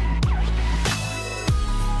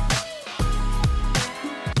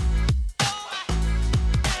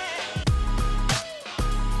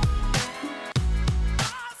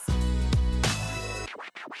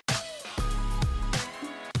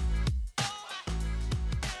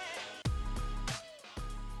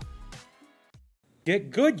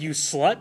 Get good, you slut!